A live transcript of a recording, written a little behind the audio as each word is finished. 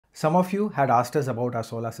Some of you had asked us about our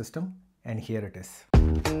solar system, and here it is.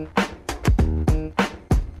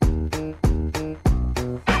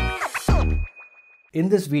 In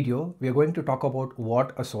this video, we are going to talk about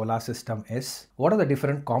what a solar system is, what are the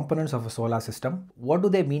different components of a solar system, what do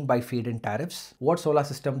they mean by feed-in tariffs, what solar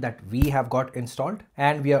system that we have got installed,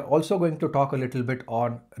 and we are also going to talk a little bit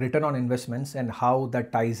on return on investments and how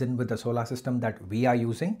that ties in with the solar system that we are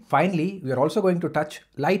using. Finally, we are also going to touch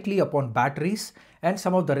lightly upon batteries and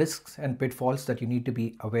some of the risks and pitfalls that you need to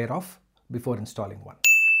be aware of before installing one.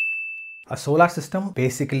 A solar system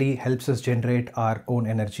basically helps us generate our own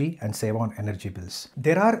energy and save on energy bills.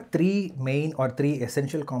 There are three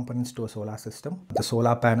essential components to a solar system: the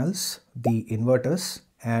solar panels, the inverters,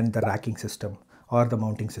 and the racking system or the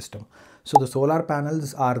mounting system. So the solar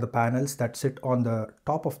panels are the panels that sit on the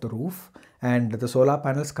top of the roof, and the solar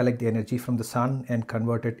panels collect the energy from the sun and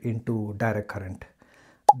convert it into direct current.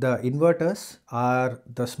 The inverters are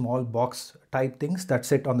the small box type things that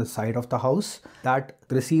sit on the side of the house that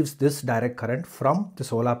receives this direct current from the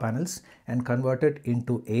solar panels and convert it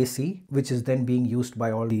into AC, which is then being used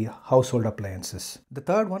by all the household appliances. The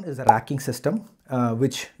third one is the racking system,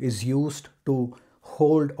 which is used to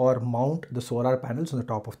hold or mount the solar panels on the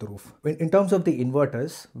top of the roof. In terms of the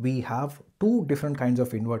inverters, we have two different kinds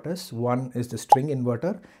of inverters. One is the string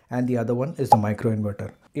inverter and the other one is the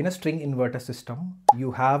microinverter. In a string inverter system, you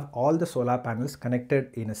have all the solar panels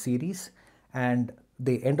connected in a series, and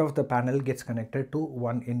the end of the panel gets connected to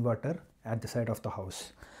one inverter at the side of the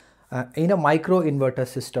house. In a microinverter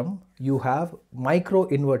system, you have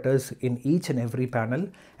microinverters in each and every panel,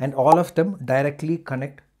 and all of them directly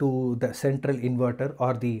connect to the central inverter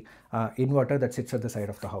or the inverter that sits at the side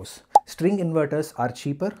of the house. String inverters are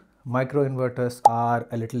cheaper. Microinverters are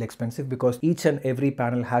a little expensive because each and every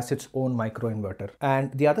panel has its own microinverter.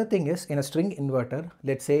 And the other thing is, in a string inverter,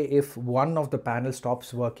 let's say if one of the panels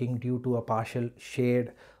stops working due to a partial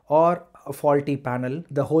shade or a faulty panel,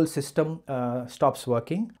 the whole system stops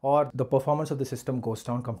working, or the performance of the system goes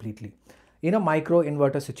down completely. In a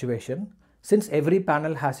microinverter situation, since every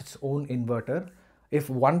panel has its own inverter,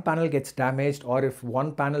 if one panel gets damaged or if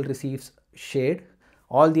one panel receives shade,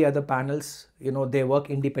 all the other panels, they work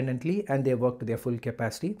independently and they work to their full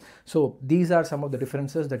capacity. So these are some of the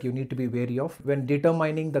differences that you need to be wary of when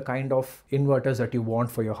determining the kind of inverters that you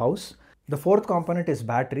want for your house. The fourth component is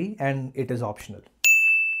battery, and it is optional.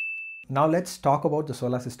 Now let's talk about the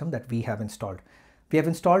solar system that we have installed. We have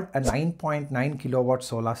installed a 9.9 kilowatt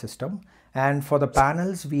solar system, and for the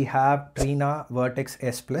panels we have Trina Vertex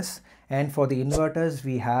S+, and for the inverters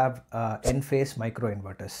we have Enphase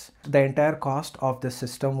microinverters. The entire cost of this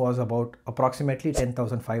system was about approximately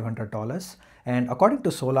 $10,500, and according to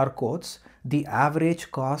SolarQuotes, the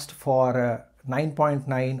average cost for a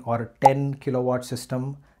 9.9 or 10 kilowatt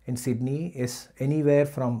system in Sydney is anywhere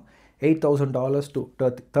from $8,000 to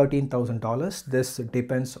 $13,000. This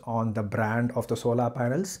depends on the brand of the solar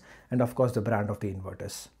panels and of course the brand of the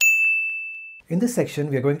inverters. In this section,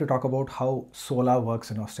 we are going to talk about how solar works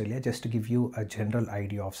in Australia, just to give you a general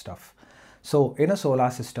idea of stuff. So in a solar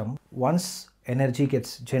system, once energy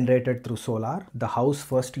gets generated through solar, the house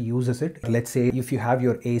first uses it. Let's say if you have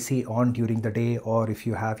your AC on during the day, or if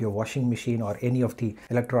you have your washing machine or any of the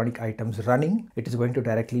electronic items running, it is going to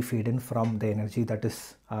directly feed in from the energy that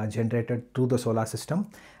is generated through the solar system,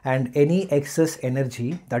 and any excess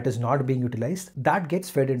energy that is not being utilized, that gets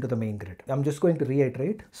fed into the main grid. I'm just going to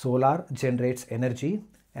reiterate: solar generates energy,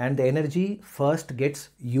 and the energy first gets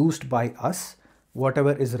used by us,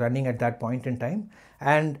 whatever is running at that point in time,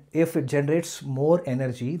 and if it generates more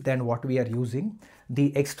energy than what we are using,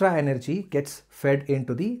 the extra energy gets fed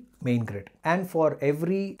into the main grid. And for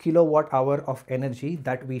every kilowatt hour of energy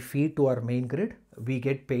that we feed to our main grid, we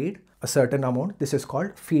get paid a certain amount. This is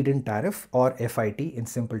called feed-in tariff, or FIT in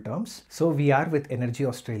simple terms. So we are with Energy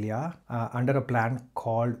Australia under a plan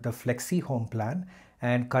called the Flexi Home Plan,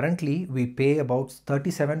 and currently we pay about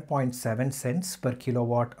 37.7 cents per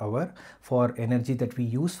kilowatt hour for energy that we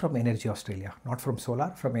use from Energy Australia, not from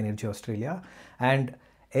solar, from Energy Australia. And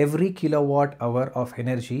every kilowatt hour of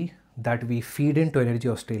energy that we feed into Energy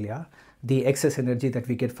Australia, the excess energy that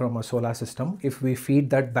we get from a solar system, if we feed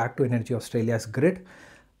that back to Energy Australia's grid,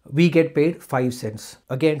 we get paid 5 cents.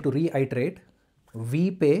 Again, to reiterate, we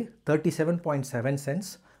pay 37.7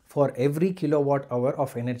 cents for every kilowatt hour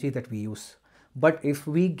of energy that we use. But if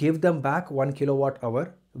we give them back 1 kilowatt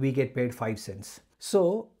hour, we get paid 5 cents.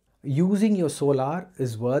 So using your solar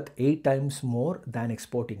is worth 8 times more than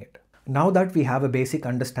exporting it. Now that we have a basic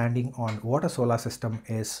understanding on what a solar system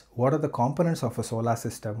is, what are the components of a solar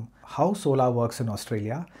system, how solar works in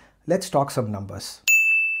Australia, let's talk some numbers.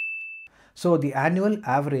 So the annual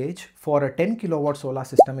average for a 10 kilowatt solar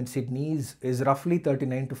system in Sydney is roughly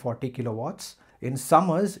 39 to 40 kilowatts. In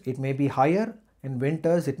summers, it may be higher. In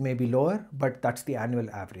winters, it may be lower, but that's the annual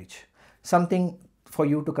average. Something for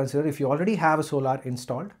you to consider. If you already have a solar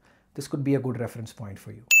installed, this could be a good reference point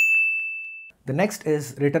for you. The next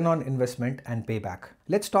is return on investment and payback.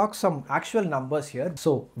 Let's talk some actual numbers here.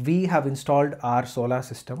 So we have installed our solar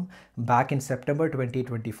system back in September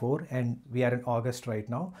 2024 and we are in August right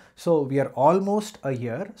now. So we are almost a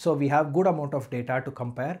year. So we have good amount of data to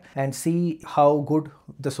compare and see how good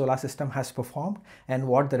the solar system has performed and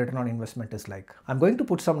what the return on investment is like. I'm going to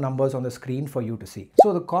put some numbers on the screen for you to see.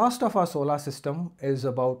 So the cost of our solar system is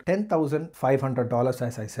about $10,500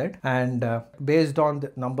 as I said, and based on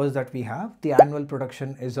the numbers that we have, the annual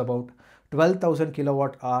production is about 12,000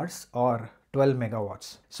 kilowatt hours or 12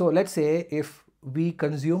 megawatts. So let's say if we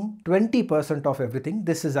consume 20% of everything,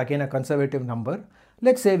 this is again a conservative number.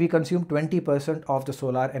 Let's say we consume 20% of the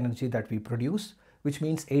solar energy that we produce, which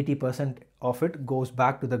means 80% of it goes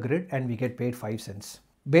back to the grid and we get paid 5 cents.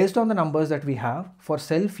 Based on the numbers that we have, for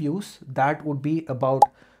self-use, that would be about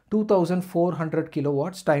 2,400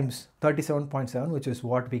 kilowatts times 37.7, which is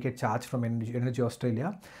what we get charged from Energy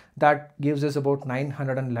Australia. That gives us about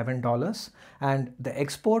 $911, and the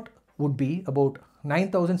export would be about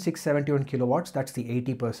 9,671 kilowatts, that's the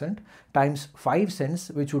 80%, times 5 cents,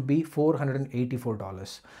 which would be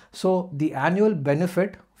 $484. So the annual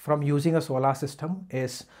benefit from using a solar system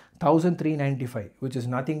is $1,395, which is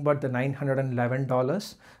nothing but the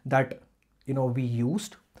 $911 that we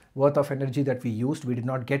used, worth of energy that we used, we did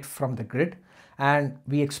not get from the grid, and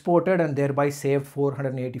we exported and thereby saved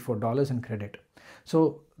 $484 in credit.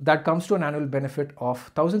 So that comes to an annual benefit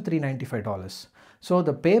of $1,395. So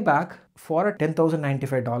the payback for a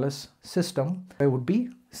 $10,095 system would be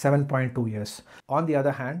 7.2 years. On the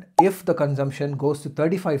other hand, if the consumption goes to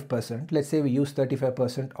 35%, let's say we use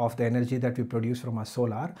 35% of the energy that we produce from our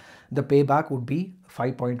solar, the payback would be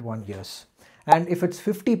 5.1 years. And if it's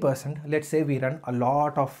 50%, let's say we run a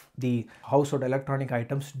lot of the household electronic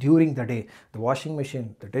items during the day, the washing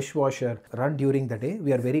machine, the dishwasher run during the day,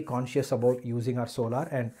 we are very conscious about using our solar,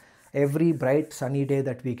 and every bright sunny day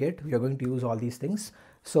that we get, we are going to use all these things.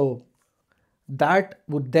 So that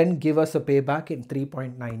would then give us a payback in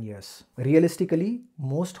 3.9 years. Realistically,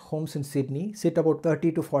 most homes in Sydney sit about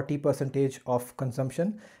 30 to 40% of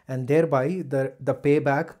consumption, and thereby the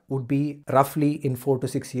payback would be roughly in 4 to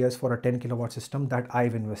 6 years for a 10 kilowatt system that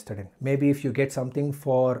I've invested in. Maybe if you get something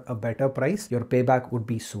for a better price, your payback would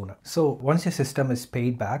be sooner. So once your system is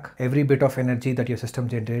paid back, every bit of energy that your system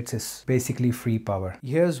generates is basically free power.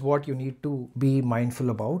 Here's what you need to be mindful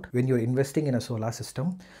about when you're investing in a solar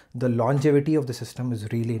system. The longevity of the system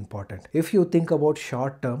is really important. If you think about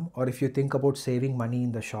short term, or if you think about saving money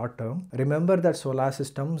in the short term, remember that solar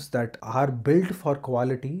systems that are built for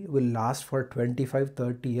quality will last for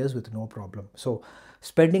 25-30 years with no problem. So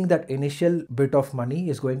spending that initial bit of money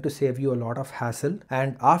is going to save you a lot of hassle,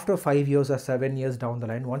 and after 5 years or 7 years down the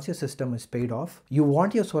line, once your system is paid off, you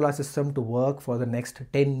want your solar system to work for the next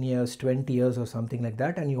 10 years, 20 years or something like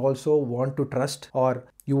that, and you also want to trust, or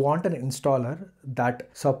you want an installer that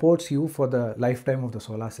supports you for the lifetime of the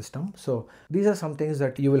solar system. So these are some things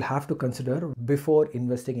that you will have to consider before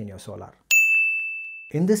investing in your solar.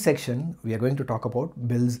 In this section, we are going to talk about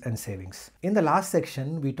bills and savings. In the last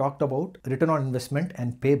section, we talked about return on investment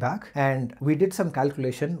and payback, and we did some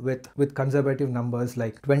calculation with conservative numbers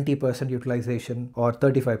like 20% utilization or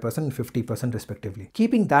 35% and 50% respectively.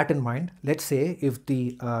 Keeping that in mind, let's say if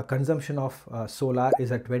the consumption of solar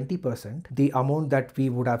is at 20%, the amount that we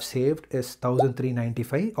would have saved is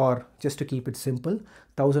 $1,395, or just to keep it simple,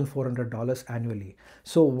 $1,400 annually.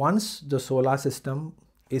 So once the solar system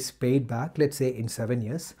is paid back, let's say in 7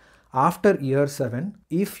 years, after year 7,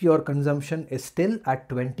 if your consumption is still at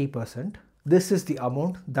 20%, this is the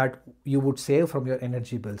amount that you would save from your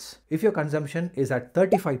energy bills. If your consumption is at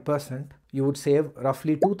 35%, you would save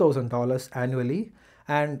roughly $2,000 annually,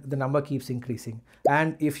 and the number keeps increasing.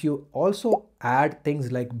 And if you also add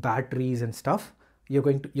things like batteries and stuff,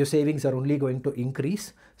 your savings are only going to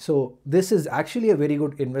increase. So this is actually a very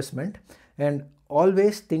good investment, and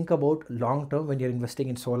always think about long term when you're investing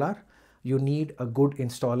in solar. You need a good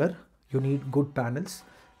installer, you need good panels,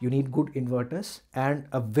 you need good inverters, and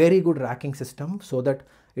a very good racking system so that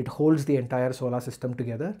it holds the entire solar system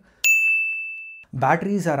together.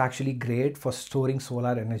 Batteries are actually great for storing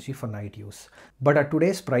solar energy for night use, but at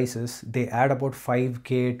today's prices, they add about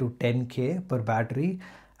 5K to 10K per battery,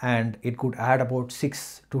 and it could add about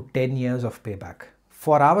 6 to 10 years of payback.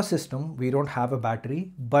 For our system, we don't have a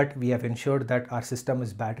battery, but we have ensured that our system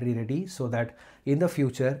is battery ready so that in the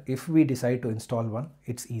future, if we decide to install one,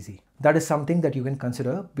 it's easy. That is something that you can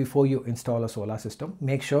consider before you install a solar system.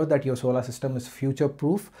 Make sure that your solar system is future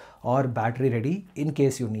proof or battery ready in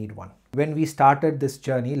case you need one. When we started this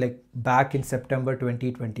journey, like back in September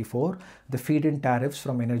 2024, the feed-in tariffs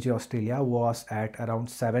from Energy Australia was at around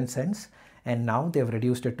 7 cents. And now they've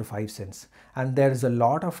reduced it to 5 cents. And there's a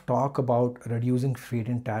lot of talk about reducing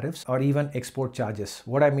feed-in tariffs or even export charges.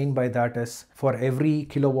 What I mean by that is for every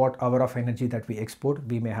kilowatt hour of energy that we export,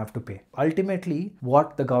 we may have to pay. Ultimately,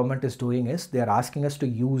 what the government is doing is they're asking us to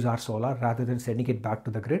use our solar rather than sending it back to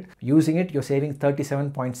the grid. Using it, you're saving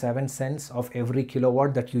 37.7 cents of every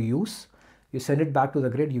kilowatt that you use. You send it back to the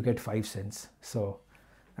grid, you get 5 cents. So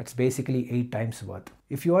that's basically 8 times worth.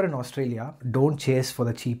 If you are in Australia, don't chase for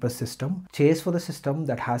the cheapest system. Chase for the system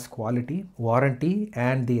that has quality, warranty,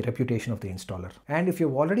 and the reputation of the installer. And if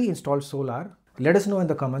you've already installed solar, let us know in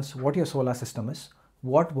the comments what your solar system is,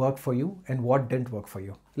 what worked for you, and what didn't work for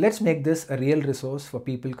you. Let's make this a real resource for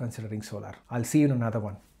people considering solar. I'll see you in another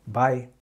one. Bye.